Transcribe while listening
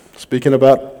speaking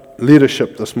about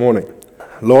leadership this morning.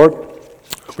 Lord,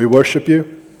 we worship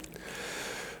you.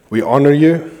 We honor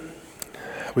you.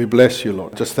 We bless you,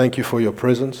 Lord. Just thank you for your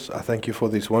presence. I thank you for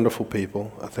these wonderful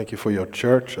people. I thank you for your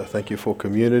church. I thank you for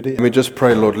community. And we just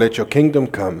pray, Lord, let your kingdom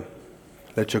come.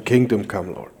 Let your kingdom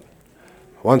come, Lord.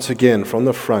 Once again, from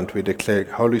the front, we declare,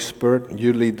 Holy Spirit,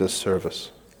 you lead this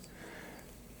service.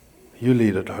 You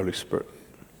lead it, Holy Spirit.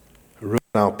 Ruin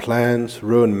our plans,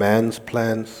 ruin man's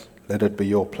plans. Let it be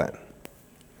your plan.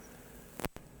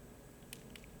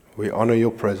 We honor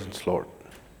your presence, Lord.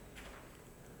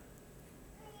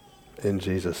 In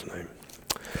Jesus' name.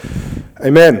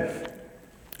 Amen.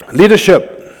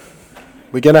 Leadership.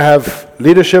 We're going to have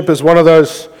leadership as one of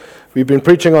those. We've been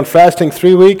preaching on fasting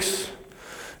 3 weeks.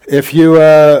 If you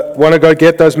want to go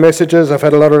get those messages, I've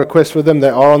had a lot of requests for them. They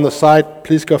are on the site.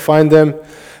 Please go find them.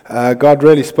 God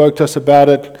really spoke to us about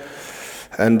it.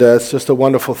 And it's just a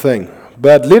wonderful thing.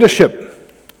 But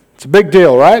leadership, it's a big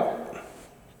deal, right?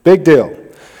 Big deal.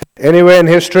 Anywhere in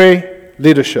history,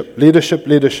 leadership, leadership,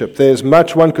 leadership. There's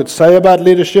much one could say about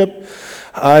leadership.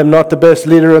 I'm not the best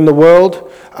leader in the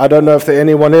world. I don't know if there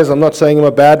anyone is. I'm not saying I'm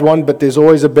a bad one, but there's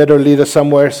always a better leader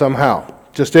somewhere, somehow.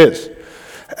 Just is.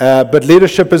 But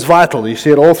leadership is vital. You see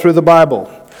it all through the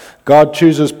Bible. God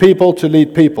chooses people to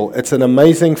lead people. It's an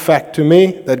amazing fact to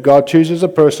me that God chooses a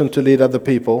person to lead other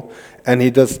people, and he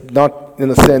does not,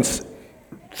 in a sense,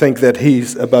 think that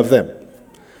he's above them.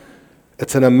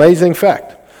 It's an amazing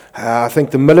fact. I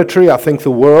think the military, I think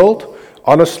the world,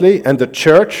 honestly, and the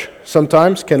church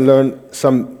sometimes can learn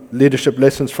some leadership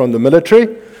lessons from the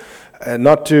military. And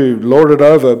not to lord it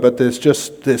over, but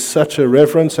there's such a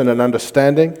reverence and an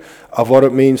understanding of what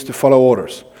it means to follow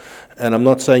orders. And I'm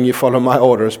not saying you follow my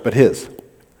orders, but his,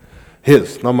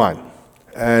 not mine.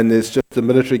 And it's just the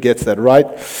military gets that right.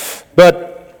 But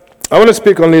I want to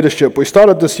speak on leadership. We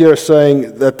started this year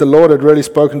saying that the Lord had really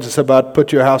spoken to us about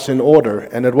put your house in order.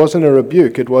 And it wasn't a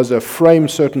rebuke. It was a frame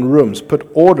certain rooms.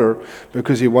 Put order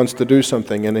because he wants to do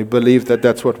something. And he believed that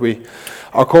that's what we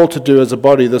are called to do as a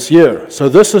body this year. So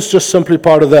this is just simply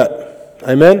part of that.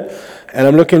 Amen? And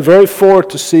I'm looking very forward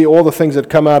to see all the things that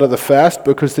come out of the fast,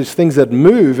 because there's things that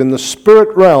move in the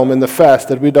spirit realm in the fast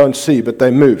that we don't see, but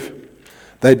they move.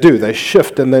 They do. They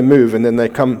shift and they move, and then they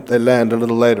land a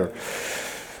little later.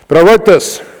 But I wrote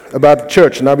this about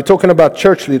church, and I'll be talking about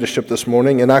church leadership this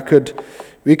morning, and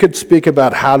we could speak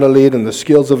about how to lead and the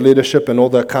skills of leadership and all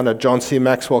that kind of John C.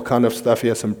 Maxwell kind of stuff. He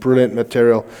has some brilliant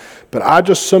material. But I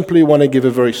just simply want to give a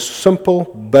very simple,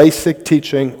 basic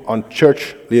teaching on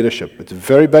church leadership. It's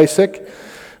very basic,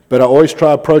 but I always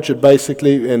try to approach it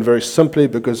basically and very simply,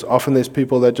 because often there's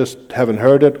people that just haven't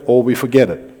heard it or we forget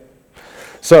it.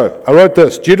 So I wrote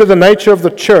this. Due to the nature of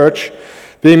the church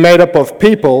being made up of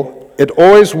people, the church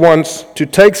always wants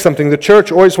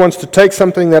to take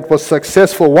something that was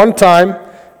successful one time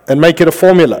and make it a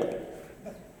formula.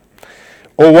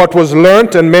 Or what was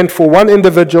learnt and meant for one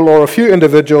individual or a few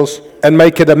individuals and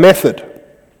make it a method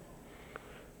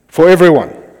for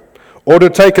everyone. Or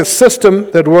to take a system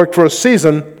that worked for a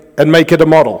season and make it a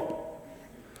model.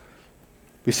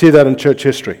 We see that in church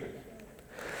history.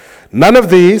 None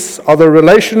of these are the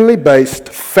relationally based,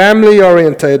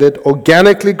 family-orientated,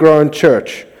 organically grown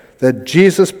church that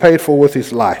Jesus paid for with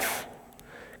his life.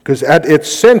 Because at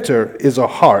its center is a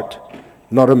heart,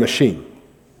 not a machine.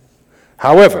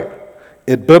 However,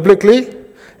 it biblically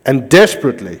and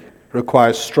desperately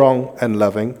requires strong and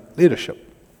loving leadership.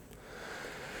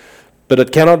 But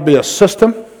it cannot be a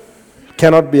system,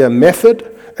 cannot be a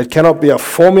method, it cannot be a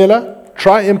formula.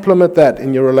 Try implement that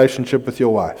in your relationship with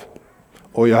your wife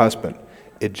or your husband.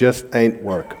 It just ain't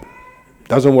work.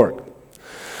 Doesn't work.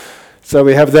 So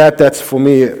we have that. That's, for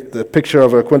me, the picture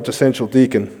of a quintessential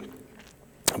deacon.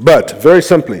 But, very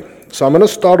simply, so I'm going to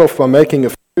start off by making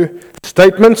a few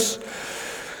statements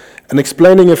and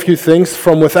explaining a few things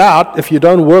from without. If you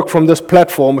don't work from this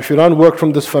platform, if you don't work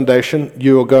from this foundation,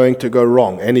 you are going to go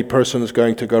wrong. Any person is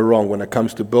going to go wrong when it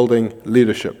comes to building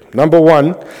leadership. Number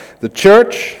one, the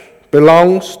church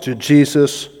belongs to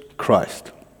Jesus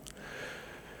Christ.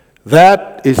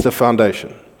 That is the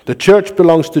foundation. The church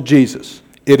belongs to Jesus.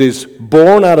 It is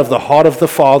born out of the heart of the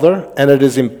Father, and it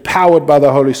is empowered by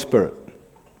the Holy Spirit.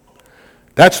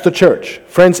 That's the church.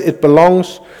 Friends, it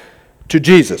belongs to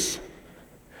Jesus.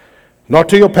 Not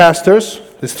to your pastors.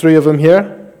 There's 3 of them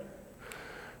here.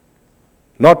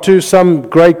 Not to some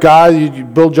great guy,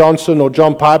 Bill Johnson or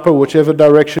John Piper, whichever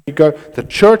direction you go. The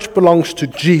church belongs to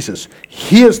Jesus.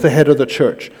 He is the head of the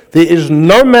church. There is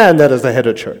no man that is the head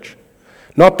of the church.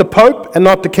 Not the Pope and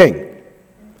not the King.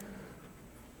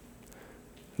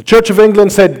 The Church of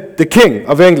England said the King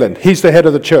of England, he's the head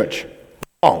of the church.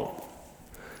 Wrong.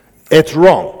 It's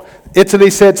wrong. Italy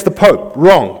said it's the Pope.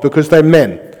 Wrong, because they're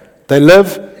men. They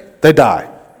live, they die.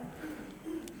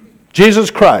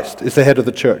 Jesus Christ is the head of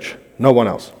the church. No one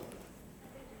else.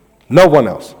 No one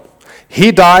else.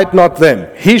 He died, not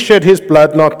them. He shed his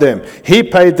blood, not them. He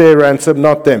paid their ransom,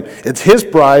 not them. It's his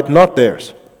bride, not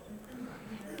theirs.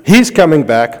 He's coming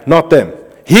back, not them.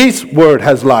 His word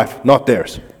has life, not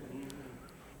theirs.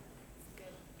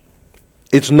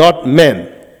 It's not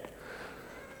men.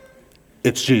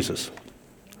 It's Jesus.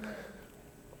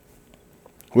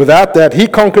 Without that, he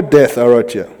conquered death, I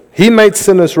wrote here. He made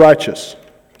sinners righteous.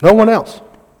 No one else.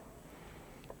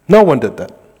 No one did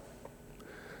that.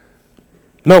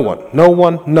 No one.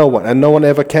 And no one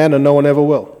ever can, and no one ever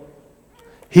will.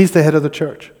 He's the head of the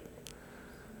church.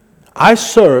 I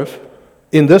serve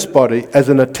in this body as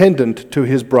an attendant to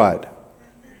his bride.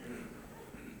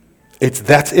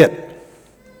 That's it.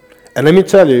 And let me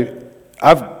tell you,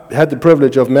 I've had the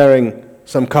privilege of marrying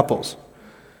some couples.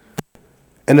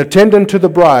 An attendant to the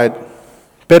bride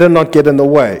better not get in the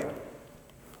way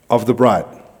of the bride.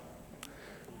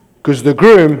 Because the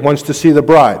groom wants to see the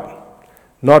bride,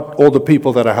 not all the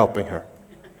people that are helping her.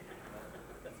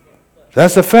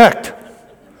 That's a fact.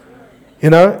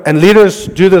 And leaders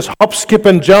do this hop, skip,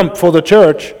 and jump for the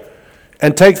church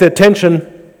and take the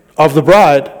attention of the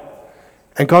bride.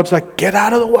 And God's like, get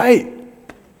out of the way.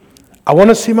 I want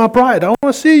to see my bride. I want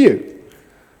to see you.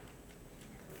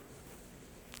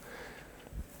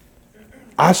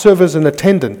 I serve as an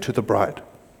attendant to the bride.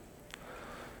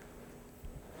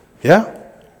 Yeah?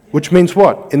 Which means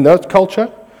what? In that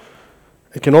culture,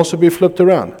 it can also be flipped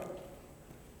around.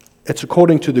 It's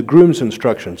according to the groom's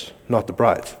instructions, not the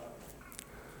bride's.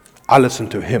 I listen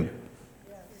to him.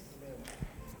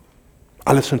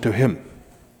 I listen to him.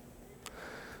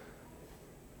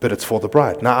 But it's for the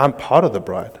bride. Now, I'm part of the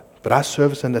bride, but I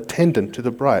serve as an attendant to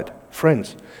the bride.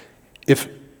 Friends, if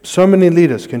so many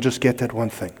leaders can just get that one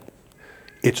thing,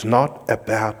 it's not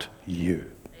about you.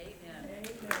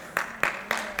 Amen.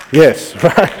 Yes,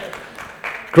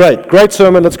 right. Great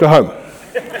sermon. Let's go home.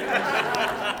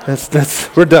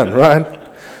 We're done, right?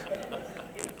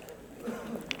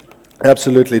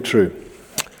 Absolutely true.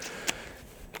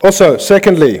 Also,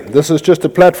 secondly, this is just a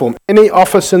platform. Any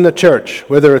office in the church,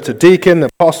 whether it's a deacon,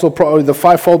 apostle, the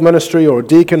fivefold ministry, or a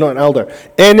deacon or an elder,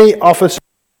 any office,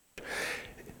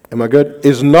 am I good,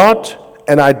 is not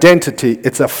an identity,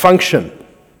 it's a function.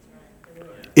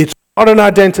 It's not an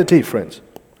identity, friends.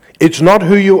 It's not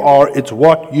who you are, it's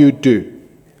what you do.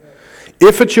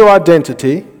 If it's your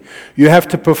identity, you have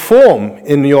to perform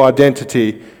in your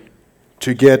identity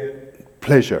to get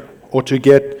pleasure or to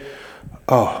get,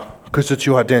 because it's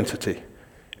your identity.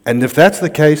 And if that's the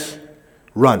case,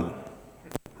 run.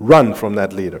 Run from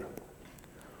that leader.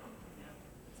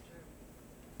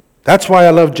 That's why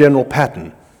I love General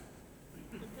Patton.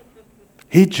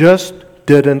 He just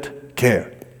didn't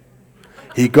care.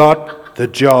 He got the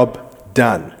job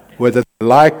done. Whether they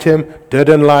liked him,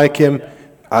 didn't like him,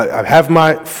 I have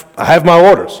my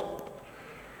orders.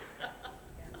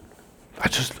 I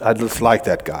just like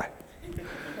that guy.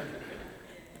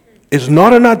 It's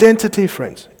not an identity,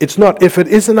 friends. It's not. If it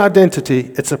is an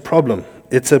identity, it's a problem.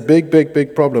 It's a big, big,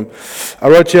 big problem. I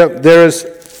wrote here, there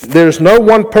is no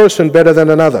one person better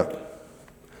than another.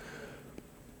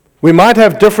 We might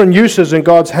have different uses in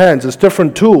God's hands as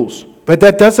different tools, but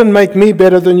that doesn't make me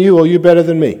better than you or you better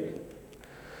than me.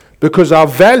 Because our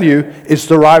value is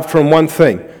derived from one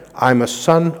thing. I'm a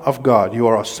son of God. You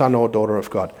are a son or daughter of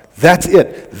God. That's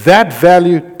it. That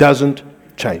value doesn't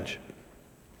change.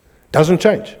 Doesn't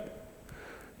change.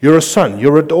 You're a son.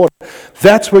 You're a daughter.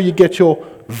 That's where you get your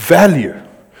value.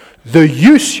 The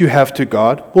use you have to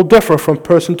God will differ from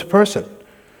person to person.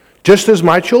 Just as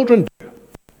my children do.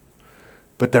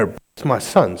 But they're my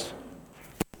sons.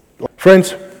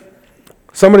 Friends,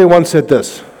 somebody once said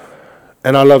this,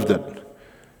 and I loved it.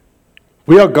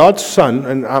 We are God's son,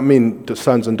 and I mean the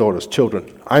sons and daughters,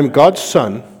 children. I'm God's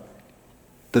son,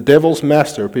 the devil's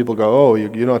master. People go, oh,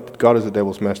 you're not, God is the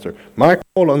devil's master. My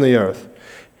call on the earth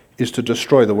is to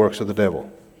destroy the works of the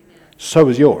devil. So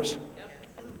is yours.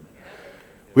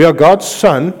 We are God's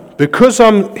son. Because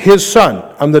I'm his son,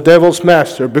 I'm the devil's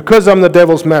master. Because I'm the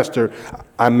devil's master,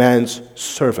 I'm man's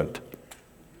servant.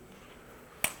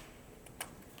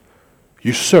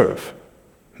 You serve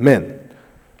men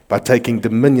by taking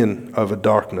dominion over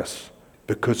darkness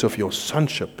because of your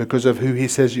sonship, because of who he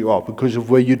says you are, because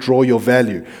of where you draw your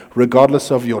value,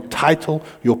 regardless of your title,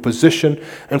 your position.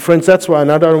 And friends, that's why,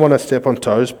 and I don't want to step on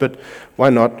toes, but why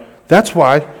not? That's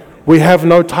why we have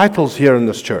no titles here in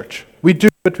this church. We do,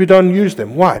 but we don't use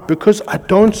them. Why? Because I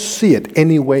don't see it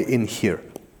anywhere in here.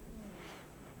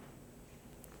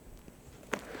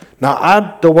 Now,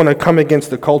 I don't want to come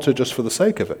against the culture just for the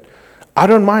sake of it. I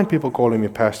don't mind people calling me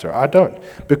pastor. I don't.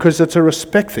 Because it's a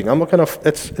respect thing. I'm not going to,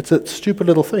 it's a stupid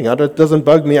little thing. It doesn't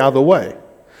bug me either way.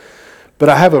 But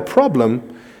I have a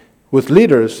problem with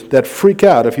leaders that freak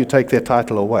out if you take their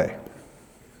title away.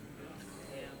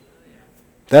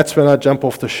 That's when I jump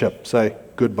off the ship, say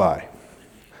goodbye.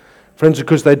 Friends,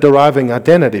 because they're deriving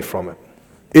identity from it.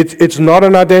 It's not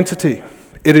an identity.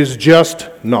 It is just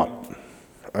not.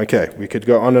 Okay, we could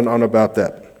go on and on about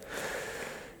that.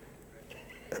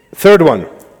 Third one,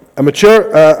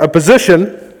 a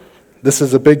position, this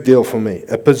is a big deal for me.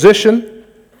 A position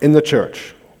in the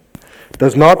church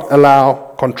does not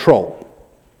allow control.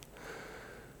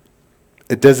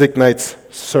 It designates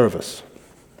service.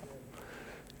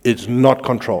 It's not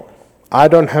control. I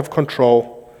don't have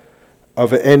control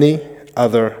over any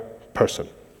other person.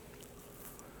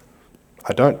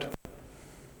 I don't.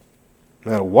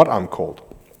 No matter what I'm called,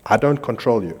 I don't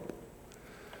control you.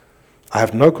 I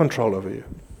have no control over you.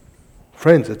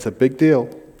 Friends, it's a big deal.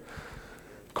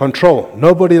 Control.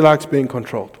 Nobody likes being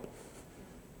controlled.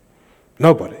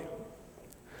 Nobody.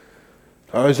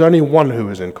 There's only one who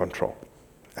is in control.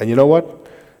 And you know what?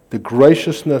 The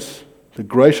graciousness, the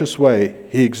gracious way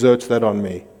he exerts that on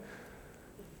me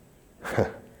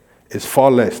is far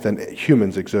less than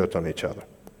humans exert on each other.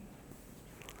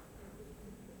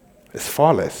 It's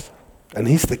far less. And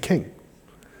he's the king.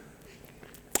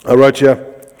 I wrote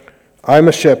here, I'm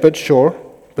a shepherd, sure,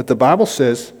 but the Bible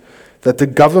says that the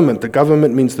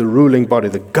government means the ruling body,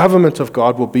 the government of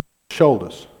God will be on the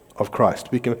shoulders of Christ.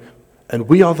 And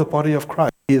we are the body of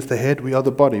Christ. He is the head, we are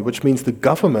the body, which means the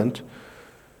government,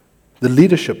 the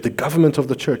leadership, the government of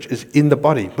the church is in the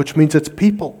body, which means it's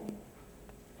people,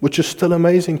 which is still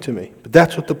amazing to me. But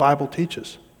that's what the Bible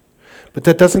teaches. But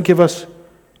that doesn't give us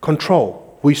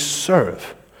control. We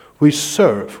serve. We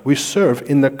serve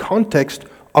in the context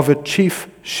of a chief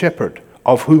shepherd,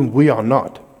 of whom we are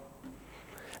not,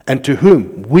 and to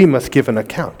whom we must give an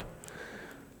account.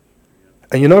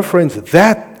 And you know, friends,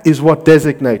 that is what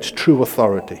designates true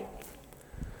authority.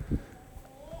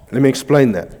 Let me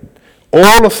explain that.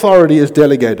 All authority is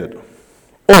delegated.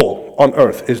 All on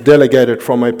earth is delegated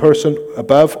from a person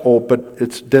above, but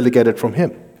it's delegated from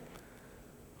him.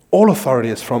 All authority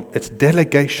is it's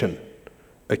delegation.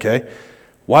 Okay?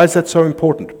 Why is that so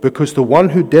important? Because the one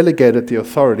who delegated the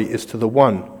authority is to the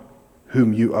one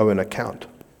whom you owe an account.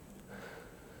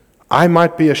 I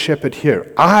might be a shepherd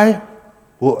here. I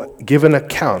will give an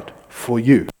account for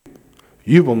you.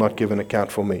 You will not give an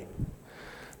account for me.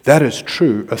 That is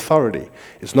true authority.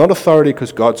 It's not authority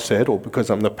because God said or because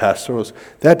I'm the pastor.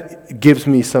 That gives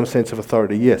me some sense of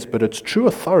authority, yes. But it's true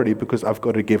authority because I've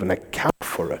got to give an account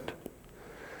for it.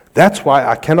 That's why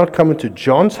I cannot come into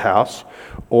John's house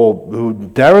or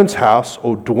Darren's house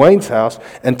or Dwayne's house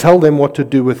and tell them what to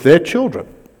do with their children.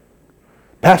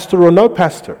 Pastor or no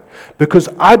pastor. Because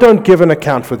I don't give an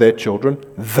account for their children.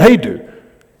 They do.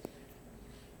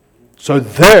 So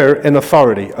they're in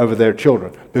authority over their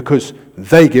children because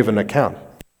they give an account,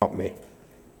 not me.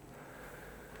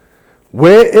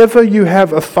 Wherever you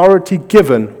have authority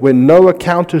given when no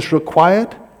account is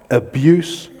required,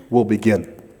 abuse will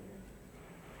begin.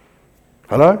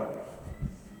 Hello?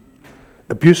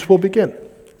 Abuse will begin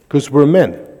because we're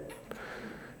men.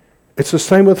 It's the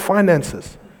same with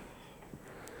finances.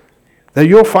 They're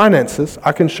your finances.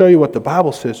 I can show you what the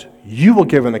Bible says. You will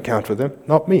give an account for them,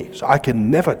 not me. So I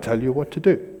can never tell you what to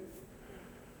do.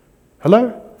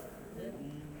 Hello?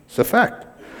 It's a fact.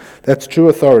 That's true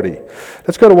authority.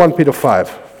 Let's go to 1 Peter 5.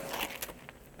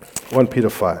 1 Peter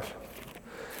 5.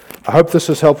 I hope this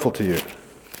is helpful to you.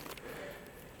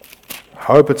 I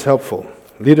hope it's helpful.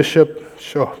 Leadership,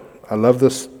 sure. I love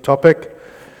this topic.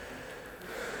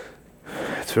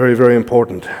 It's very, very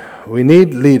important. We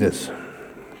need leaders.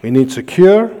 We need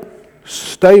secure,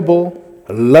 stable,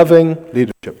 loving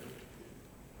leadership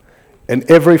in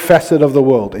every facet of the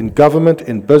world, in government,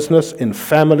 in business, in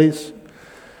families.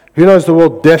 Who knows the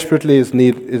world desperately is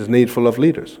needful of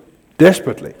leaders?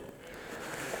 Desperately.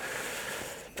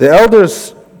 The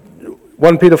elders,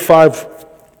 1 Peter 5,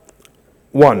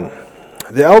 1.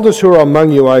 The elders who are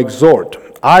among you I exhort,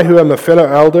 I who am a fellow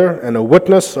elder and a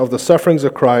witness of the sufferings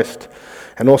of Christ,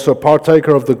 and also a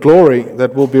partaker of the glory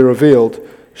that will be revealed,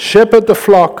 shepherd the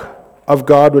flock of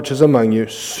God which is among you,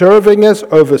 serving as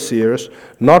overseers,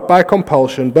 not by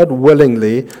compulsion, but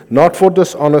willingly, not for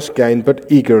dishonest gain, but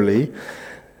eagerly,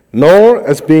 nor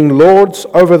as being lords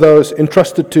over those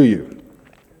entrusted to you,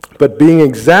 but being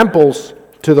examples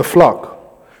to the flock.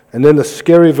 And then the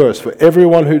scary verse, for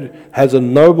everyone who has a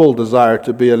noble desire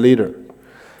to be a leader.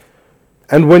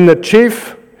 And when the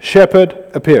chief shepherd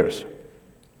appears,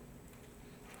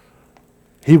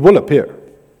 He will appear.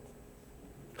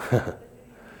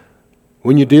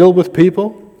 When you deal with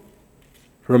people,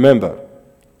 remember,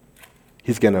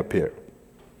 He's going to appear.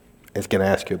 He's going to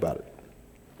ask you about it.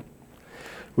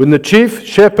 When the chief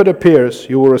shepherd appears,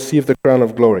 you will receive the crown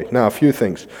of glory. Now, a few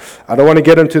things. I don't want to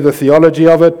get into the theology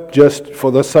of it, just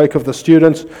for the sake of the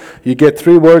students. You get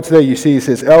 3 words there. You see, he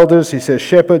says elders, he says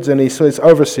shepherds, and he says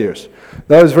overseers.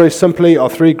 Those, very simply, are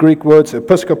 3 Greek words,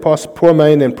 episkopos,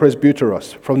 poimen, and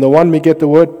presbyteros. From the one we get the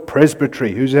word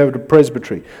presbytery. Who's ever heard of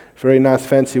presbytery? Very nice,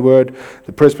 fancy word.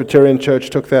 The Presbyterian Church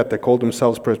took that. They called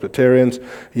themselves Presbyterians.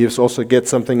 You also get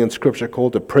something in Scripture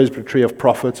called the Presbytery of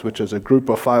Prophets, which is a group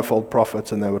of 5-fold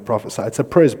prophets, and they would prophesy. It's a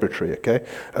presbytery, okay?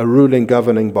 A ruling,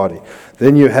 governing body.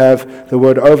 Then you have the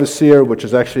word overseer, which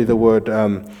is actually the word,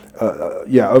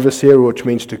 overseer, which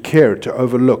means to care, to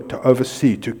overlook, to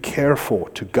oversee, to care for,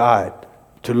 to guide,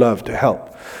 to love, to help.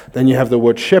 Then you have the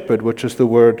word shepherd, which is the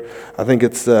word, I think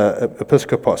it's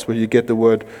episkopos, where you get the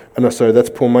word, that's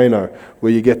poimeno,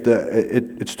 where you get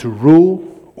it's to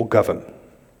rule or govern.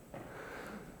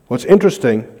 What's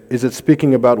interesting is it's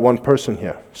speaking about one person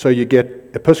here. So you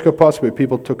get episkopos, where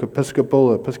people took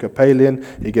episcopal, episcopalian.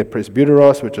 You get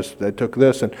presbyteros, which is, they took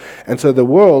this. And so the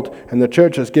world and the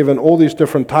church has given all these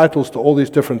different titles to all these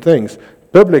different things.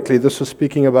 Biblically, this is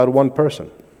speaking about one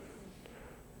person.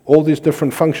 All these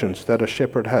different functions that a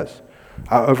shepherd has.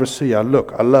 I oversee, I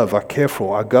look, I love, I care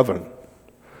for, I govern.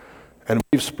 And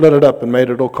we've split it up and made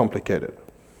it all complicated.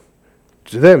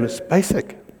 To them, it's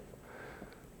basic.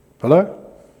 Hello?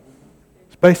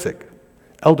 It's basic.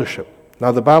 Eldership.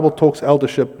 Now, the Bible talks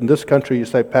eldership. In this country, you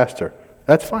say pastor.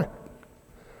 That's fine.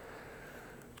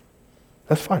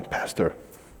 That's fine, pastor.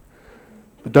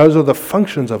 But those are the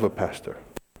functions of a pastor.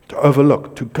 To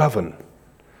overlook, to govern,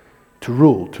 to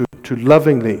rule, to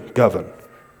lovingly govern.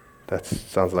 That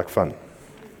sounds like fun.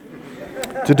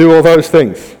 To do all those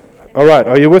things. All right,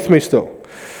 are you with me still?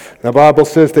 The Bible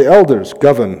says the elders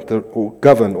govern,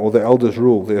 or the elders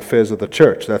rule the affairs of the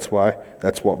church. That's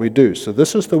what we do. So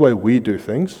this is the way we do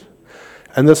things.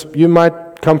 And this, you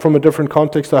might come from a different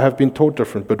context or have been taught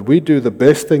different, but we do the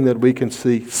best thing that we can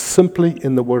see simply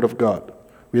in the Word of God.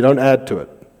 We don't add to it.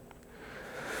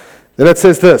 Then it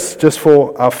says this, just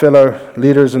for our fellow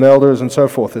leaders and elders and so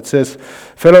forth. It says,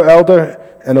 fellow elder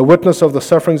and a witness of the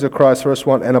sufferings of Christ, verse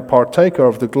 1, and a partaker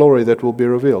of the glory that will be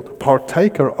revealed.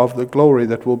 Partaker of the glory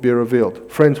that will be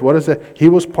revealed. Friends, what is that? He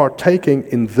was partaking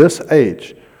in this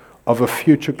age of a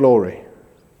future glory.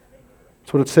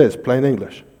 That's what it says, plain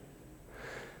English.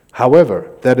 However,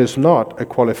 that is not a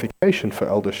qualification for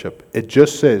eldership. It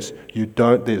just says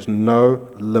there's no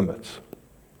limits.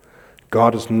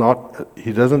 God is not,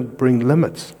 He doesn't bring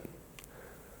limits.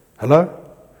 Hello?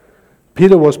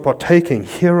 Peter was partaking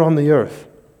here on the earth.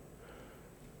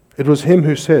 It was him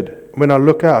who said, when I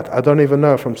look out, I don't even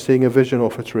know if I'm seeing a vision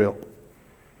or if it's real.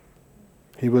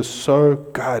 He was so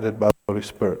guided by the Holy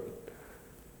Spirit.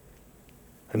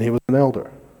 And he was an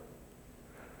elder.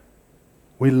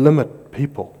 We limit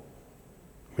people.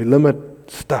 We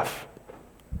limit stuff.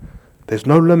 There's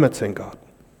no limits in God.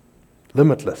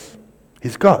 Limitless.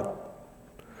 He's God.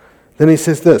 Then he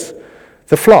says this,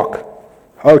 the flock.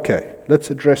 Okay, let's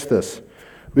address this.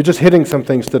 We're just hitting some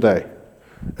things today.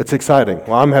 It's exciting.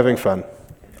 Well, I'm having fun.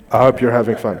 I hope you're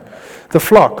having fun. The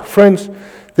flock. Friends,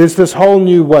 there's this whole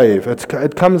new wave.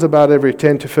 It comes about every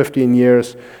 10 to 15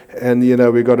 years, and,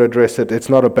 we've got to address it. It's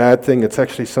not a bad thing. It's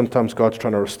actually sometimes God's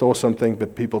trying to restore something,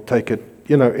 but people take it,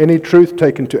 any truth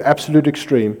taken to absolute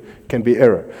extreme can be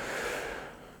error.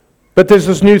 But there's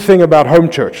this new thing about home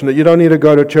church, and you don't need to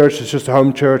go to church, it's just a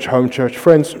home church.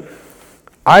 Friends,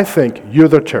 I think you're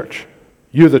the church.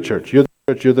 You're the church. You're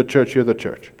the church. You're the church. You're the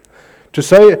church. To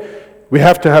say we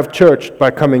have to have church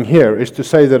by coming here is to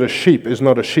say that a sheep is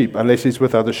not a sheep unless he's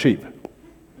with other sheep.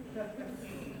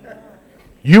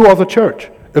 You are the church.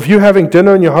 If you're having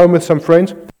dinner in your home with some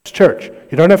friends, that's church.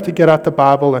 You don't have to get out the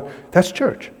Bible. That's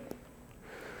church.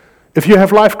 If you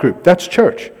have life group, that's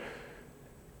church.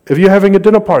 If you're having a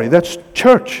dinner party, that's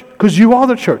church, because you are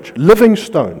the church. Living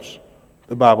stones,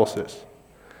 the Bible says.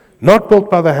 Not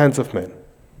built by the hands of men.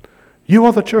 You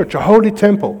are the church, a holy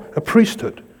temple, a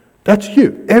priesthood. That's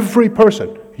you, every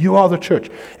person. You are the church.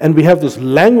 And we have this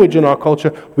language in our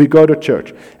culture, we go to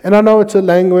church. And I know it's a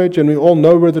language, and we all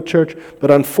know we're the church, but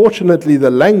unfortunately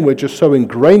the language is so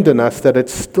ingrained in us that it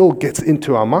still gets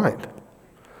into our mind.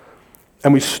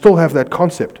 And we still have that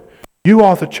concept. You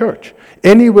are the church.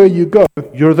 Anywhere you go,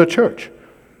 you're the church.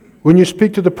 When you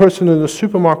speak to the person in the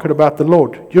supermarket about the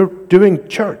Lord, you're doing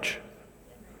church.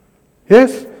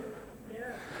 Yes?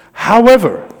 Yeah.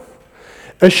 However,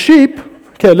 a sheep,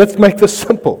 okay, let's make this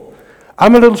simple.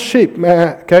 I'm a little sheep,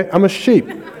 man, okay? I'm a sheep.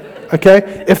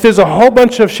 Okay? If there's a whole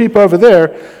bunch of sheep over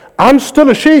there, I'm still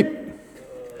a sheep.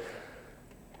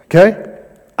 Okay?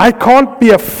 I can't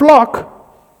be a flock,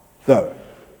 though,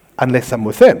 unless I'm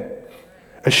with them.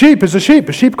 A sheep is a sheep.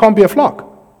 A sheep can't be a flock.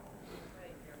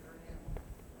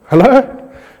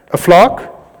 Hello? A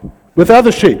flock with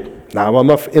other sheep. Now I'm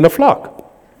in a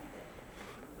flock.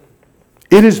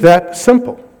 It is that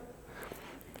simple.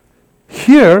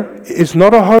 Here is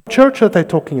not a whole church that they're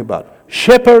talking about.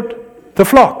 Shepherd the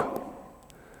flock.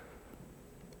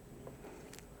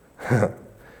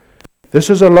 This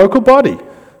is a local body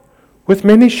with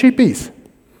many sheepies.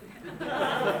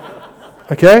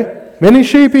 Okay? Many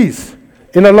sheepies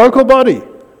in a local body.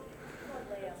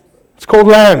 It's called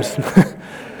lambs.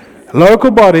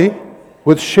 Local body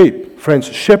with sheep. Friends,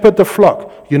 shepherd the flock.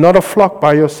 You're not a flock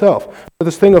by yourself.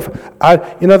 This thing of,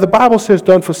 the Bible says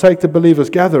don't forsake the believers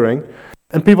gathering.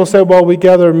 And people say, well, we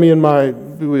gather,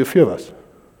 a few of us.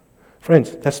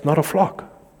 Friends, that's not a flock.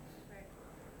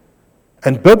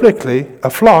 And biblically, a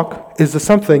flock is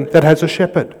something that has a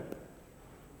shepherd.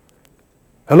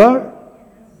 Hello?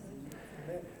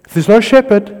 If there's no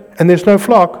shepherd and there's no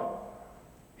flock,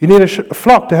 you need a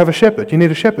flock to have a shepherd. You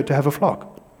need a shepherd to have a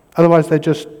flock. Otherwise, they're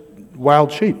just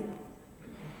wild sheep.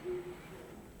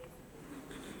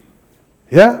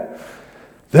 Yeah?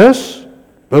 This,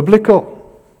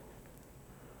 biblical.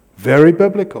 Very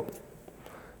biblical.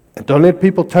 And don't let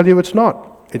people tell you it's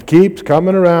not. It keeps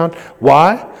coming around.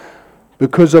 Why?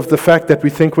 Because of the fact that we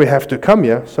think we have to come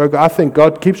here. So I think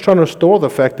God keeps trying to restore the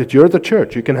fact that you're the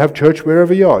church. You can have church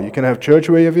wherever you are. You can have church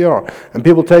wherever you are. And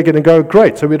people take it and go,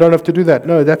 great, so we don't have to do that.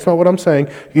 No, that's not what I'm saying.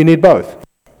 You need both.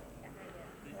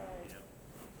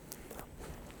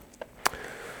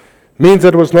 Means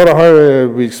that it was not a hurry.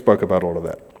 We spoke about all of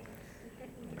that.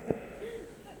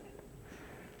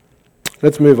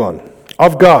 Let's move on.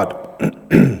 Of God.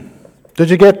 Did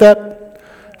you get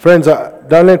that? Friends,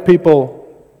 don't let people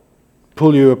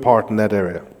pull you apart in that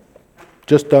area.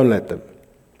 Just don't let them.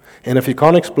 And if you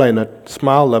can't explain it,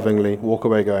 smile lovingly, walk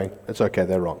away going, it's okay,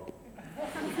 they're wrong.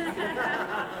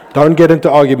 Don't get into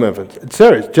argument. It's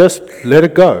serious. Just let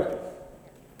it go.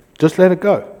 Just let it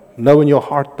go. Know in your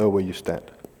heart, though, where you stand.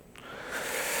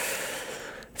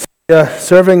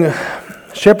 Serving,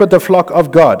 shepherd the flock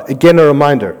of God. Again, a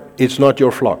reminder, it's not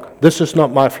your flock. This is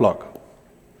not my flock.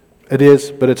 It is,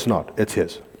 but it's not. It's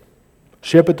his.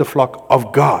 Shepherd the flock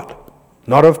of God.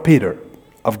 Not of Peter,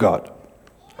 of God.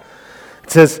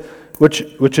 It says,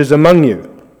 which is among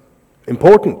you.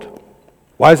 Important.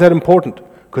 Why is that important?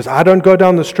 Because I don't go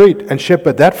down the street and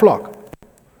shepherd that flock.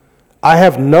 I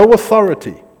have no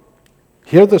authority.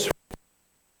 Hear this.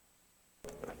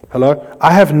 Hello?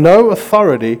 I have no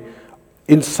authority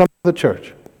in some of the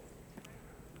church.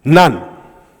 None.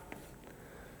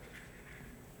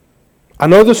 I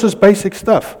know this is basic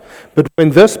stuff, but when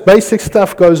this basic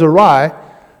stuff goes awry,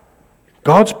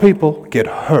 God's people get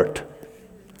hurt.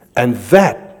 And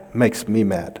that makes me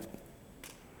mad.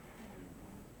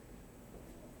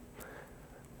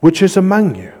 Which is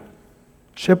among you.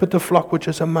 Shepherd the flock which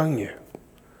is among you.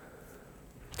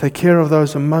 Take care of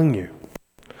those among you.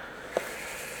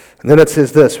 And then it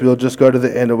says this, we'll just go to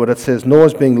the end of what it says. Nor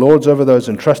as being lords over those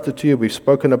entrusted to you. We've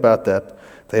spoken about that.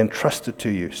 They entrusted to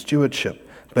you. Stewardship.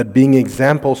 But being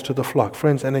examples to the flock.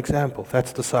 Friends, an example.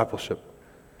 That's discipleship.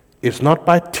 It's not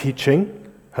by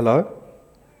teaching. Hello?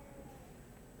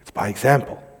 It's by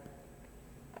example.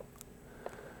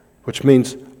 Which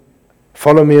means,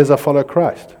 follow me as I follow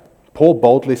Christ. Paul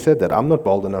boldly said that. I'm not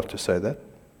bold enough to say that.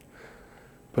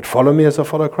 But follow me as I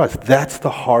follow Christ. That's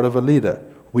the heart of a leader.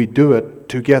 We do it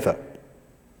together.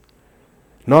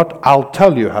 Not, I'll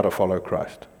tell you how to follow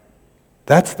Christ.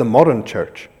 That's the modern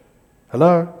church.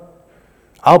 Hello?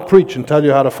 I'll preach and tell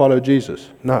you how to follow Jesus.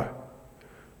 No.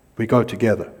 We go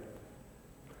together.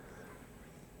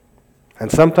 And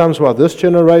sometimes while this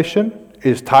generation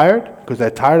is tired, because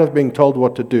they're tired of being told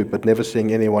what to do, but never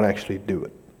seeing anyone actually do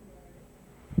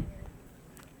it.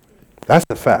 That's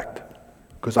the fact.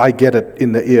 Because I get it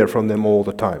in the ear from them all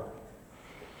the time.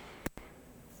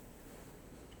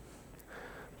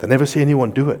 They never see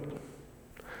anyone do it.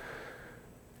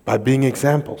 By being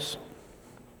examples.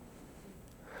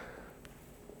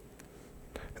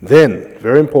 Then,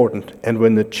 very important, and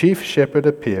when the chief shepherd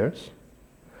appears,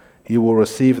 he will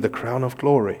receive the crown of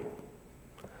glory.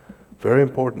 Very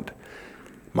important.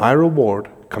 My reward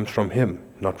comes from him,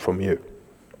 not from you.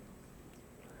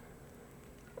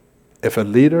 If a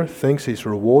leader thinks his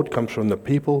reward comes from the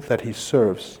people that he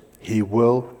serves, he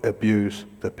will abuse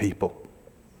the people.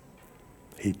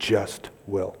 He just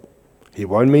will. He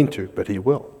won't mean to, but he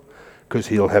will. Because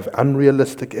he'll have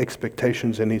unrealistic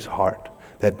expectations in his heart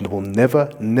that will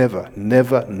never, never,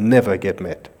 never, never get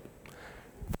met.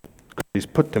 He's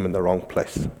put them in the wrong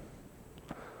place.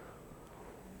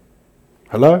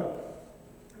 Hello?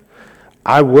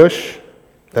 I wish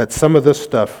that some of this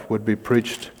stuff would be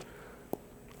preached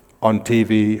on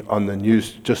TV, on the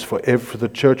news, just for the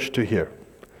church to hear.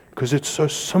 Because it's so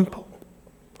simple.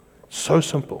 So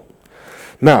simple.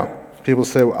 Now, people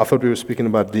say, well, I thought we were speaking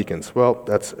about deacons. Well,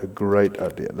 that's a great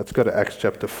idea. Let's go to Acts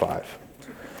chapter 5.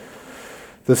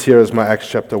 This here is my Acts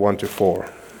chapter 1 to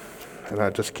 4. And I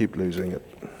just keep losing it.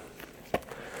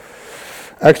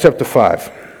 Acts chapter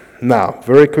 5. Now,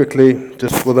 very quickly,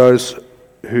 just for those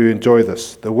who enjoy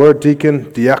this. The word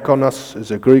deacon, diakonos,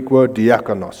 is a Greek word,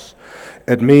 diakonos.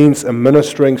 It means a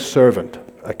ministering servant.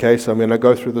 Okay, so I'm going to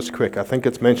go through this quick. I think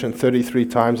it's mentioned 33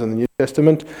 times in the New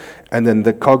Testament, and then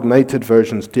the cognated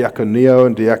versions, diakonio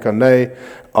and diakone,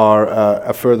 are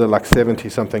a further like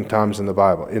 70-something times in the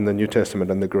Bible, in the New Testament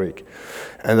in the Greek.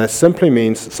 And that simply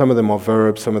means, some of them are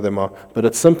verbs, some of them are, but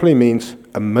it simply means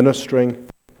a ministering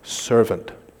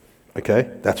servant.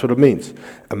 Okay, that's what it means.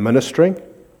 A ministering,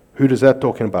 who does that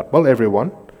talking about? Well,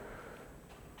 everyone.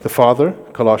 The Father,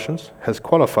 Colossians, has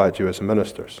qualified you as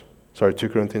ministers. 2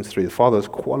 Corinthians 3. The Father has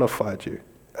qualified you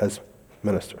as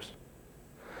ministers.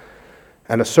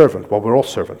 And a servant. Well, we're all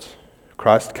servants.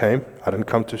 Christ came. I didn't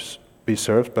come to be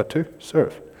served, but to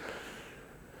serve.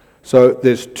 So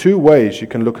there's two ways you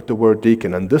can look at the word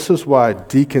deacon. And this is why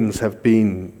deacons have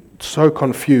been so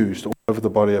confused all over the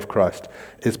body of Christ.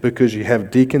 It's because you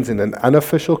have deacons in an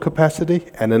unofficial capacity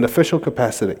and an official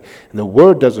capacity. And the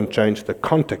word doesn't change, the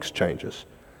context changes.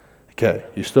 Okay,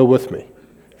 you still with me?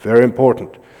 Very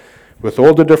important. With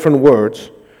all the different words,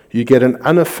 you get an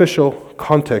unofficial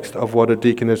context of what a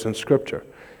deacon is in Scripture.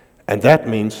 And that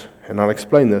means, and I'll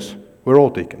explain this, we're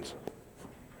all deacons.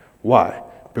 Why?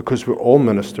 Because we're all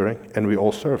ministering and we're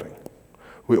all serving.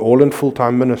 We're all in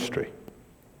full-time ministry.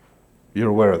 You're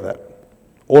aware of that.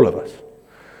 All of us.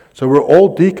 So we're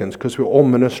all deacons because we're all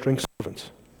ministering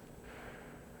servants.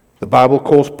 The Bible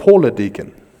calls Paul a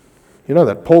deacon. You know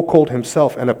that. Paul called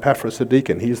himself an Epaphras a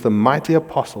deacon. He's the mighty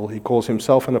apostle. He calls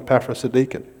himself an Epaphras a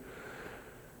deacon.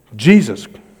 Jesus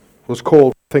was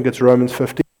called, I think it's Romans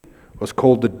 15, was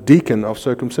called the deacon of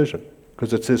circumcision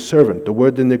because it's his servant. The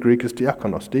word in the Greek is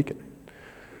diakonos, deacon.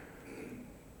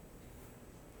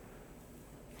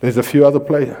 There's a few other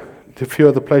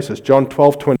places. John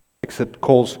 12:26, it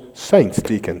calls saints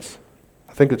deacons.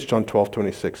 I think it's John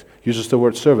 12:26. Uses the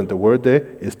word servant. The word there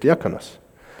is diakonos.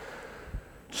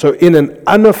 So in an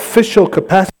unofficial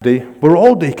capacity, we're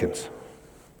all deacons.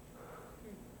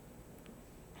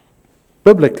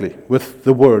 Biblically, with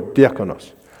the word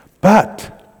diakonos.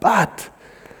 But,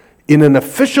 in an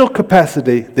official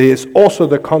capacity, there is also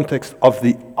the context of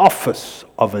the office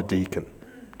of a deacon,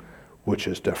 which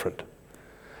is different.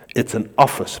 It's an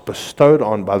office bestowed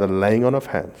on by the laying on of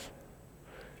hands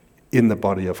in the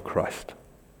body of Christ.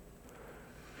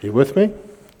 You with me?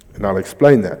 And I'll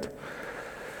explain that.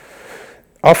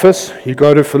 Office, you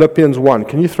go to Philippians 1.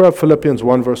 Can you throw up Philippians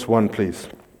 1 verse 1, please?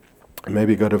 And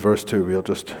maybe go to verse 2. We'll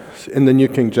just, in the New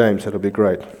King James, it'll be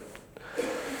great.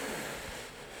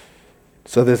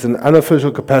 So there's an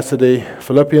unofficial capacity.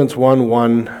 Philippians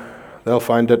 1:1. They'll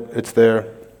find it. It's there.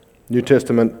 New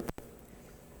Testament.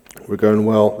 We're going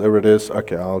well. There it is.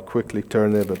 Okay, I'll quickly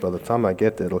turn there, but by the time I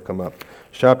get there, it'll come up.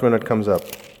 Shout when it comes up.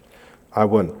 I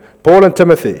win. Paul and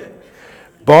Timothy,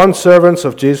 bondservants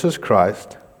of Jesus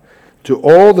Christ, to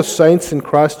all the saints in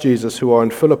Christ Jesus who are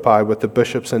in Philippi with the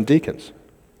bishops and deacons.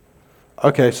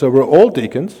 Okay, so we're all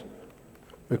deacons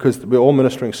because we're all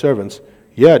ministering servants.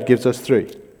 Yeah, it gives us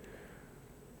 3.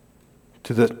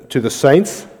 To the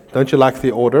saints, don't you like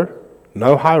the order?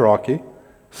 No hierarchy.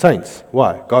 Saints.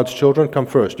 Why? God's children come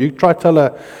first. You try to tell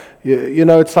her, you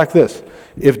know, it's like this.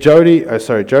 If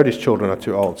Jody's children are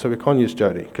too old, so we can't use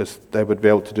Jody because they would be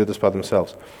able to do this by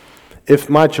themselves. If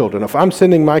I'm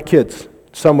sending my kids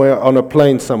somewhere on a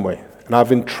plane somewhere, and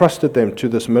I've entrusted them to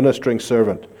this ministering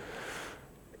servant,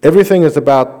 everything is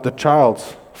about the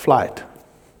child's flight.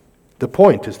 The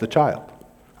point is the child.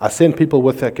 I send people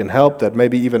with that can help, that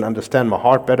maybe even understand my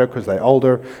heart better because they're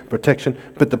older, protection,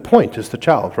 but the point is the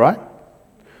child, right?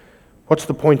 What's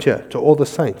the point here? To all the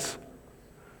saints.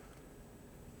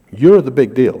 You're the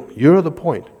big deal. You're the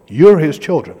point. You're his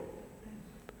children.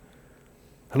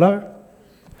 Hello?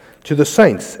 To the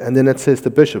saints, and then it says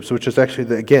the bishops, which is actually,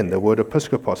 the word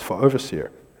episkopos for overseer.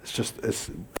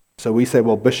 So we say,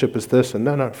 well, bishop is this, and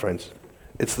no, friends.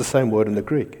 It's the same word in the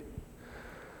Greek.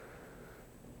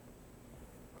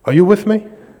 Are you with me?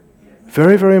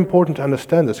 Very, very important to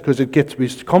understand this because it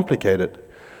gets complicated.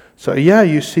 So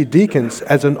you see deacons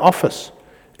as an office.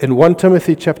 In 1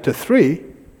 Timothy chapter 3,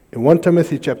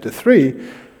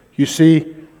 you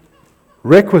see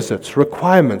requisites,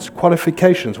 requirements,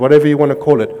 qualifications, whatever you want to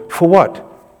call it. For what?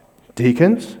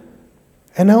 Deacons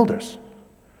and elders.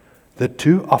 The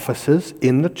two offices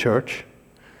in the church,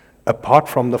 apart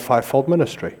from the fivefold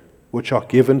ministry, which are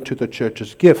given to the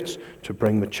church's gifts to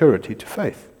bring maturity to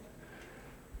faith.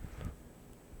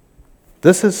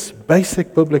 This is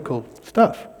basic biblical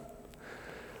stuff.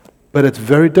 But it's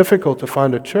very difficult to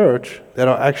find a church that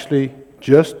are actually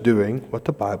just doing what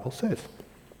the Bible says.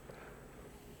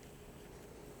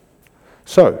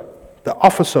 So, the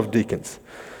office of deacons.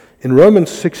 In Romans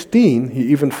 16, you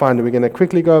even find, we're going to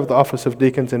quickly go over the office of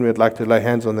deacons and we'd like to lay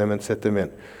hands on them and set them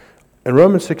in. In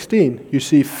Romans 16, you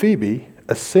see Phoebe,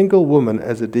 a single woman,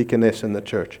 as a deaconess in the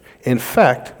church. In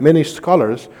fact, many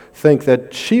scholars think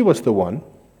that she was the one,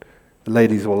 the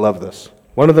ladies will love this,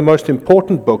 one of the most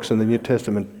important books in the New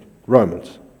Testament,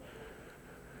 Romans.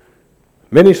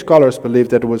 Many scholars believe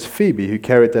that it was Phoebe who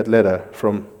carried that letter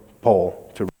from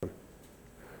Paul to Rome.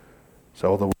 So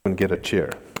all the women get a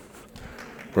cheer.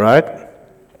 Right?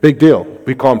 Big deal.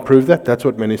 We can't prove that. That's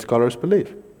what many scholars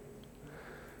believe.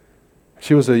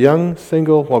 She was a young,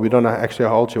 single, well, we don't know actually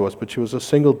how old she was, but she was a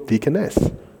single deaconess.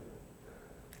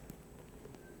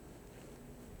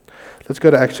 Let's go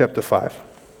to Acts chapter 5.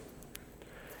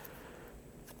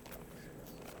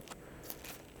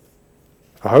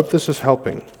 I hope this is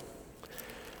helping.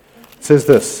 It says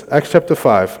this, Acts chapter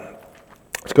 5.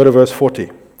 Let's go to verse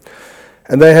 40.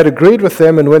 And they had agreed with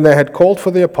them, and when they had called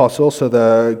for the apostles, so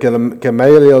the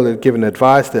Gamaliel had given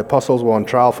advice, the apostles were on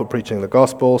trial for preaching the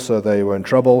gospel, so they were in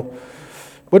trouble.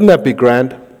 Wouldn't that be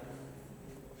grand?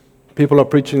 People are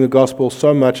preaching the gospel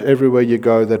so much everywhere you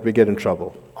go that we get in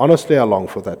trouble. Honestly, I long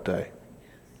for that day.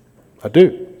 I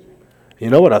do. You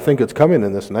know what? I think it's coming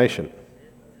in this nation.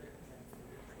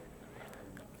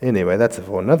 Anyway, that's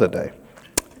for another day,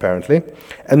 apparently.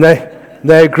 And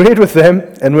they agreed with them,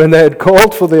 and when they had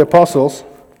called for the apostles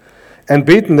and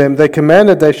beaten them, they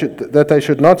commanded that they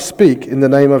should not speak in the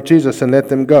name of Jesus and let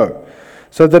them go.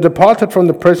 So they departed from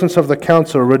the presence of the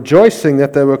council, rejoicing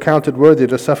that they were counted worthy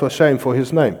to suffer shame for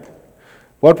his name.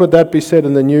 What would that be said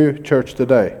in the new church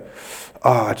today?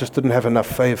 I just didn't have enough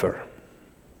favor.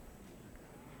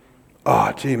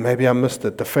 Maybe I missed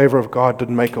it. The favor of God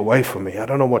didn't make a way for me. I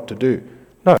don't know what to do.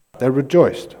 No, they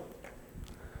rejoiced.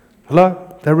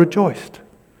 Hello? They rejoiced.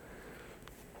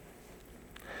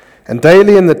 And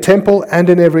daily in the temple and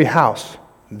in every house,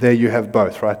 there you have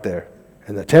both right there.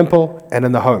 In the temple and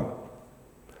in the home.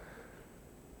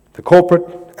 The corporate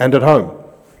and at home.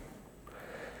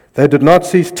 They did not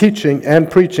cease teaching and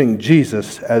preaching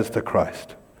Jesus as the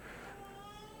Christ.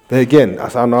 There again,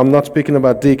 I'm not speaking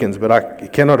about deacons, but I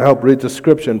cannot help read the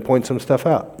scripture and point some stuff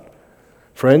out.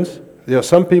 Friends, there are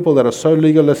some people that are so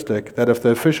legalistic that if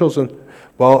the officials,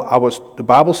 the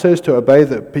Bible says to obey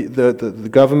the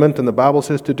government, and the Bible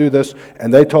says to do this,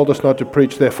 and they told us not to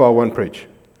preach, therefore I won't preach.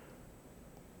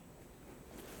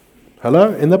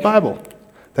 Hello? In the Bible.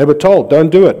 They were told, don't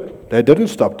do it. They didn't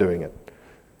stop doing it.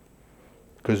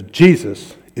 Because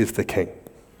Jesus is the King.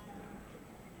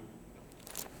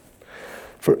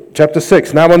 For chapter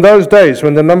 6, now in those days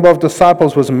when the number of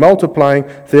disciples was multiplying,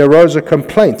 there arose a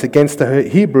complaint against the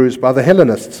Hebrews by the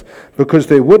Hellenists, because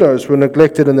their widows were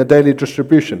neglected in the daily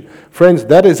distribution. Friends,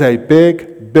 that is a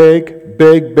big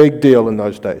deal in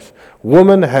those days.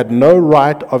 Women had no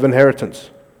right of inheritance.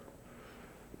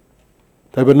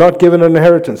 They were not given an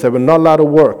inheritance. They were not allowed to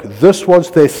work. This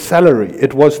was their salary.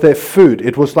 It was their food.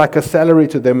 It was like a salary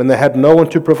to them, and they had no one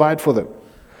to provide for them.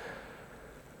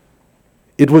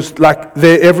 It was like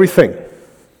their everything.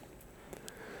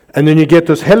 And then you get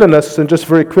those Hellenists, and just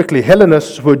very quickly,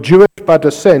 Hellenists were Jewish by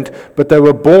descent, but they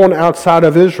were born outside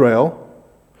of Israel.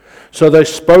 So they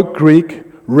spoke Greek,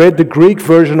 read the Greek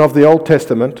version of the Old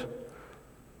Testament,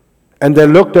 and they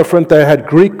looked different. They had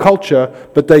Greek culture,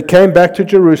 but they came back to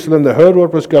Jerusalem. They heard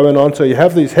what was going on. So you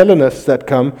have these Hellenists that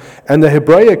come, and the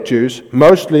Hebraic Jews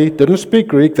mostly didn't speak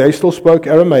Greek. They still spoke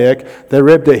Aramaic. They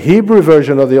read the Hebrew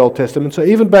version of the Old Testament. So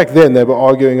even back then, they were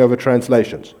arguing over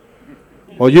translations.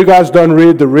 Well, you guys don't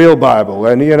read the real Bible,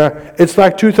 and it's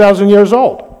like 2,000 years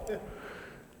old.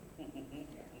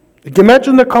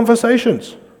 Imagine the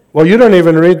conversations. Well, you don't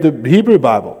even read the Hebrew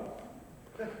Bible,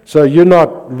 so you're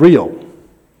not real.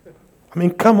 I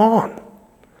mean, come on.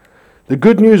 The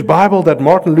Good News Bible that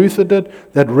Martin Luther did,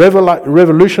 that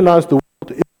revolutionized the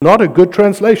world, is not a good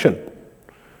translation.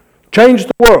 Changed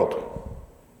the world.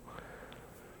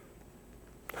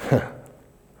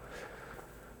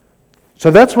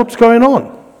 So that's what's going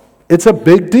on. It's a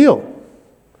big deal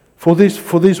for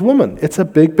these women. It's a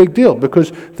big deal,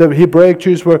 because the Hebraic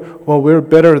Jews were, we're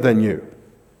better than you.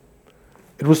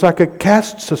 It was like a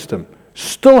caste system,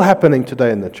 still happening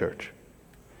today in the church.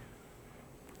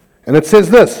 And it says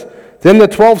this, then the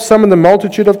 12 summoned the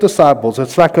multitude of disciples.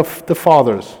 It's like the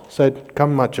fathers said,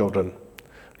 come, my children.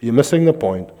 You're missing the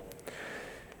point.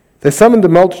 They summoned the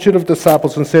multitude of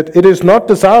disciples and said, it is not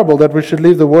desirable that we should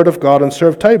leave the word of God and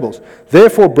serve tables.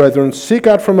 Therefore, brethren, seek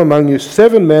out from among you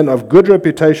 7 men of good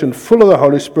reputation, full of the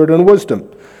Holy Spirit and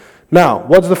wisdom. Now,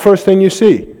 what's the first thing you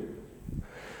see?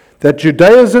 That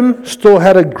Judaism still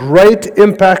had a great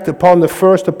impact upon the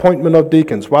first appointment of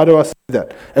deacons. Why do I say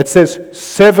that? It says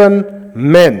 7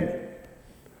 men.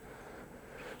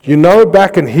 You know,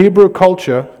 back in Hebrew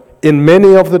culture, in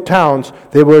many of the towns,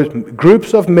 there were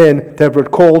groups of men that were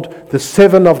called the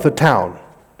 7 of the town.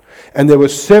 And there were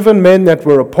 7 men that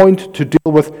were appointed to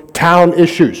deal with town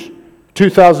issues.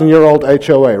 2,000-year-old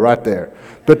HOA right there.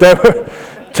 But they were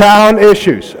town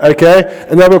issues, okay?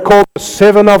 And they were called the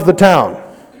 7 of the town.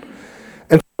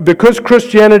 And because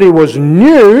Christianity was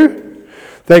new,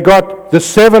 they got the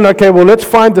 7, okay, well, let's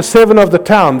find the 7 of the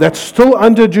town. That's still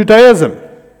under Judaism.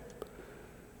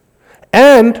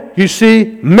 And you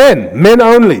see men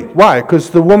only. Why? Because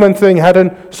the woman thing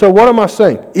hadn't. So what am I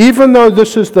saying? Even though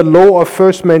this is the law of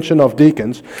first mention of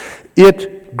deacons,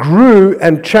 it grew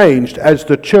and changed as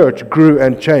the church grew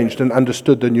and changed and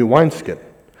understood the new wineskin.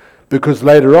 Because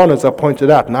later on, as I pointed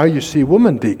out, now you see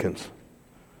women deacons.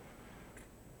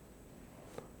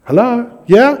 Hello?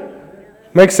 Yeah?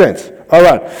 Makes sense. All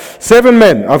right. 7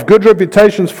 men of good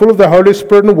reputations, full of the Holy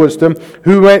Spirit and wisdom,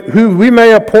 who we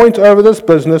may appoint over this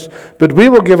business, but we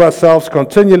will give ourselves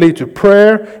continually to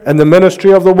prayer and the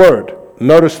ministry of the word.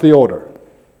 Notice the order.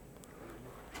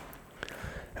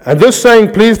 And this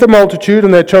saying pleased the multitude,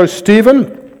 and they chose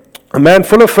Stephen, a man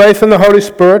full of faith in the Holy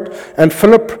Spirit, and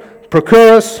Philip,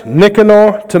 Prochorus,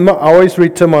 Nicanor, Timon. I always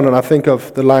read Timon, and I think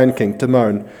of the Lion King,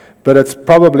 Timon, but it's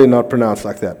probably not pronounced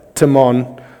like that.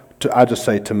 Timon. I just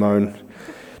say Timon.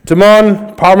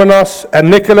 Timon, Parmenas,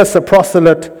 and Nicholas the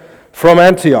proselyte from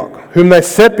Antioch, whom they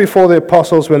set before the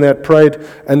apostles when they had prayed,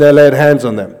 and they laid hands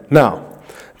on them. Now,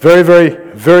 very,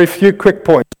 very, very few quick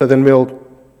points, so then we'll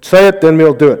say it, then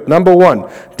we'll do it. Number 1,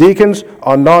 deacons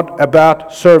are not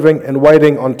about serving and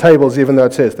waiting on tables, even though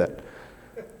it says that.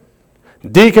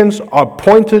 Deacons are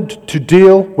appointed to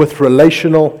deal with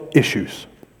relational issues.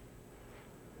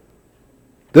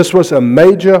 This was a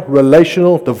major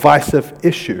relational divisive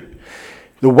issue.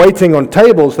 The waiting on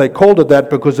tables, they called it that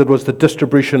because it was the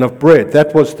distribution of bread.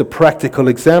 That was the practical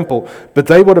example. But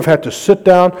they would have had to sit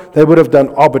down, they would have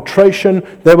done arbitration,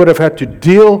 they would have had to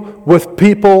deal with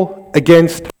people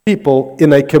against people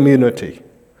in a community.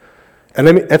 And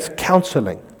it's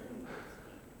counseling.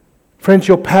 Friends,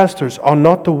 your pastors are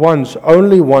not the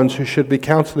only ones who should be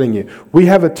counseling you. We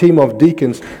have a team of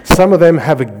deacons. Some of them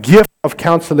have a gift of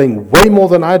counseling way more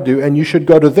than I do, and you should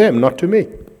go to them, not to me.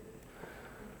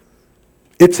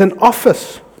 It's an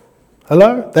office.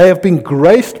 Hello? They have been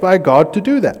graced by God to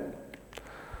do that.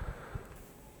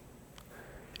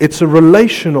 It's a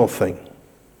relational thing,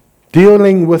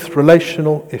 dealing with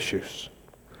relational issues.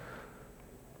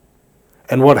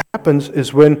 And what happens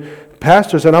is when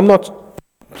pastors, and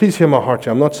please hear my heart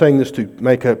here, I'm not saying this to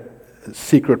make a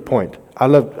secret point.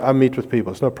 I meet with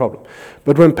people, it's no problem.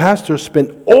 But when pastors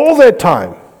spend all their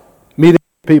time meeting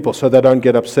people so they don't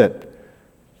get upset,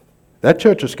 that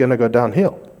church is going to go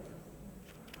downhill.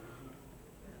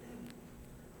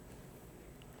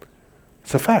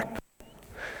 It's a fact.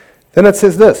 Then it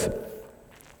says this.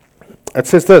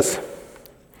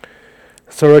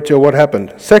 So I wrote you what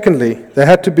happened. Secondly, they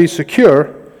had to be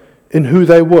secure in who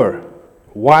they were.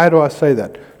 Why do I say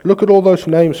that? Look at all those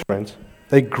names, friends.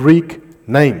 They're Greek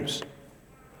names.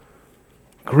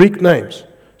 Greek names.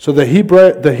 So the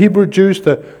Hebrew Jews,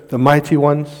 the mighty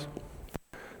ones,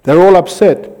 they're all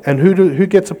upset. And who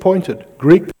gets appointed?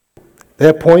 Greek people. They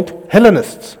appoint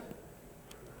Hellenists.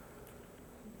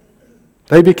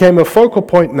 They became a focal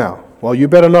point now. Well, you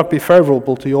better not be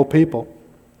favorable to your people.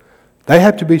 They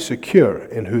had to be secure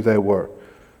in who they were.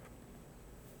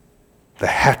 They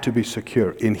had to be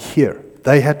secure in here.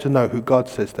 They had to know who God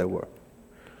says they were.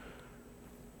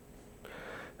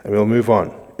 And we'll move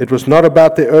on. It was not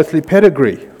about their earthly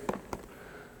pedigree.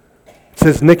 It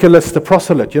says Nicholas the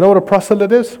proselyte. You know what a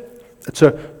proselyte is? It's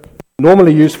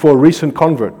normally used for a recent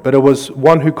convert, but it was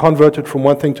one who converted from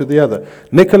one thing to the other.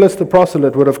 Nicholas the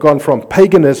proselyte would have gone from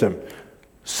paganism,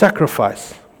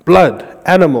 sacrifice, blood,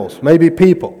 animals, maybe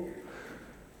people,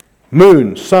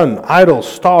 moon, sun, idol,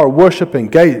 star, worshipping,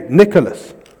 gay,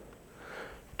 Nicholas.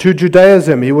 To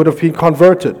Judaism, he would have been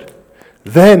converted.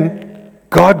 Then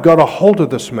God got a hold of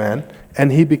this man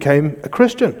and he became a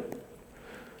Christian.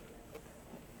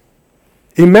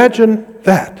 Imagine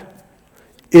that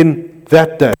in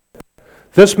that day.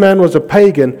 This man was a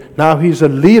pagan, now he's a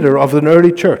leader of an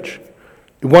early church.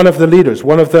 one of the leaders,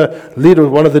 one of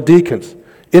the deacons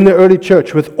in the early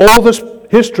church with all this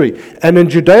history. And in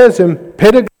Judaism,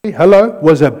 pedigree,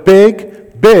 was a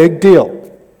big, big deal.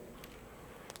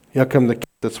 Here come the kids.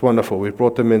 That's wonderful. We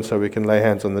brought them in so we can lay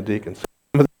hands on the deacons.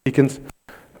 Some of the deacons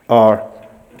are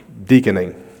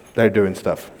deaconing. They're doing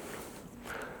stuff.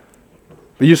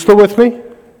 Are you still with me?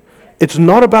 It's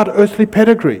not about earthly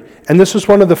pedigree. And this is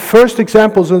one of the first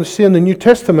examples you see in the New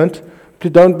Testament.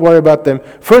 Don't worry about them.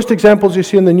 First examples you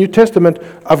see in the New Testament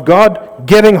of God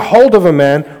getting hold of a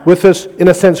man with this, in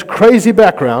a sense, crazy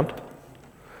background.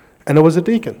 And it was a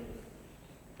deacon.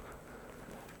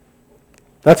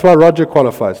 That's why Roger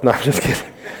qualifies. No, I'm just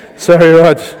kidding. Sorry,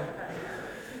 Rog.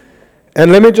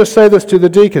 And let me just say this to the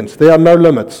deacons. There are no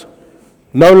limits.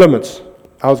 No limits.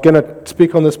 I was going to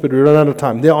speak on this, but we ran out of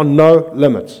time. There are no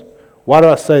limits. Why do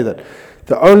I say that?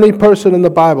 The only person in the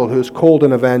Bible who is called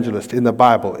an evangelist in the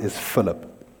Bible is Philip.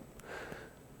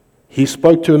 He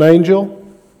spoke to an angel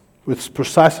with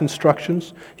precise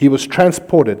instructions. He was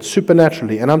transported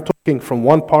supernaturally, and I'm talking from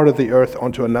one part of the earth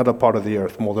onto another part of the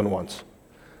earth more than once.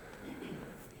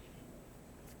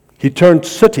 He turned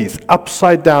cities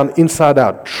upside down, inside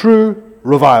out. True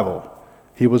revival.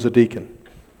 He was a deacon.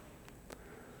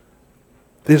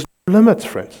 There's no limits,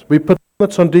 friends. We put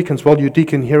limits on deacons. Well, you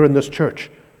deacon here in this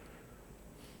church.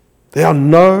 There are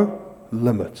no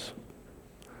limits.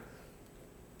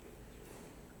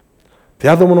 The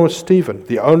other one was Stephen,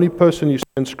 the only person you see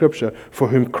in Scripture for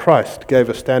whom Christ gave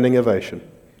a standing ovation.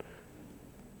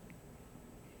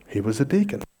 He was a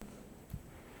deacon.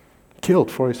 Killed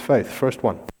for his faith, first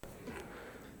one.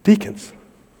 Deacons.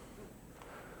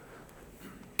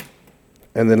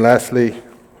 And then lastly,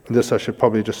 this I should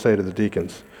probably just say to the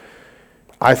deacons.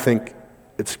 I think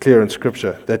it's clear in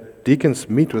Scripture that deacons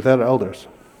meet with their elders.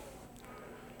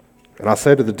 And I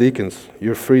say to the deacons,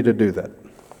 you're free to do that.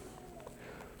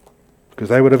 Because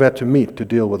they would have had to meet to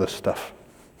deal with this stuff.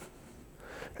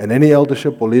 And any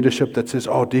eldership or leadership that says,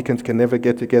 oh, deacons can never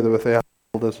get together with their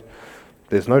elders,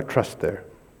 there's no trust there.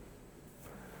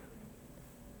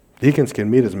 Deacons can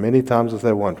meet as many times as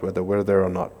they want, whether we're there or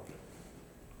not.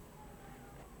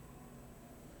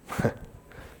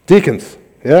 Deacons,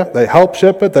 yeah, they help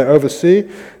shepherd, they oversee,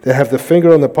 they have the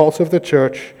finger on the pulse of the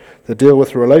church, they deal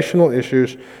with relational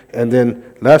issues, and then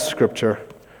last scripture,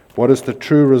 what is the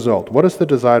true result? What is the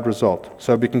desired result?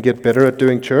 So we can get better at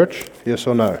doing church? Yes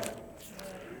or no?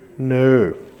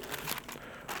 No.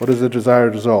 What is the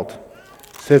desired result?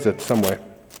 It says it somewhere.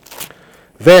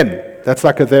 Then, that's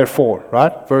like a therefore,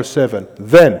 right? Verse 7.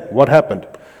 Then, what happened?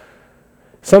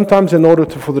 Sometimes in order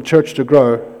for the church to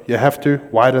grow, you have to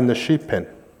widen the sheep pen.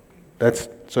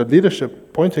 So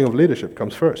leadership, pointing of leadership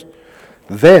comes first.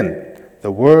 Then,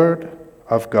 the word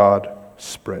of God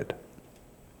spread.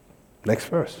 Next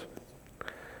verse.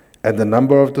 And the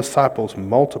number of disciples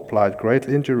multiplied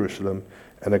greatly in Jerusalem,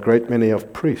 and a great many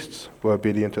of priests were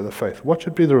obedient to the faith. What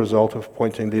should be the result of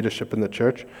appointing leadership in the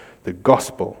church? The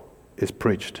gospel is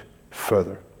preached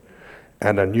further,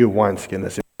 and a new wineskin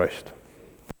is embraced.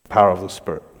 Power of the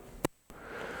Spirit.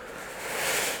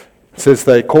 It says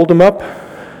they called them up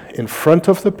in front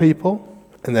of the people,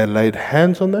 and they laid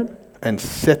hands on them and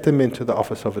set them into the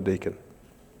office of a deacon.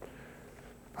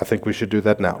 I think we should do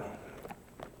that now.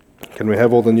 Can we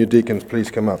have all the new deacons please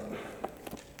come up?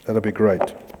 That'll be great.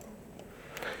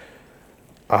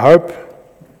 I hope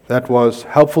that was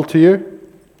helpful to you.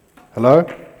 Hello?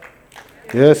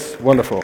 Yes, wonderful.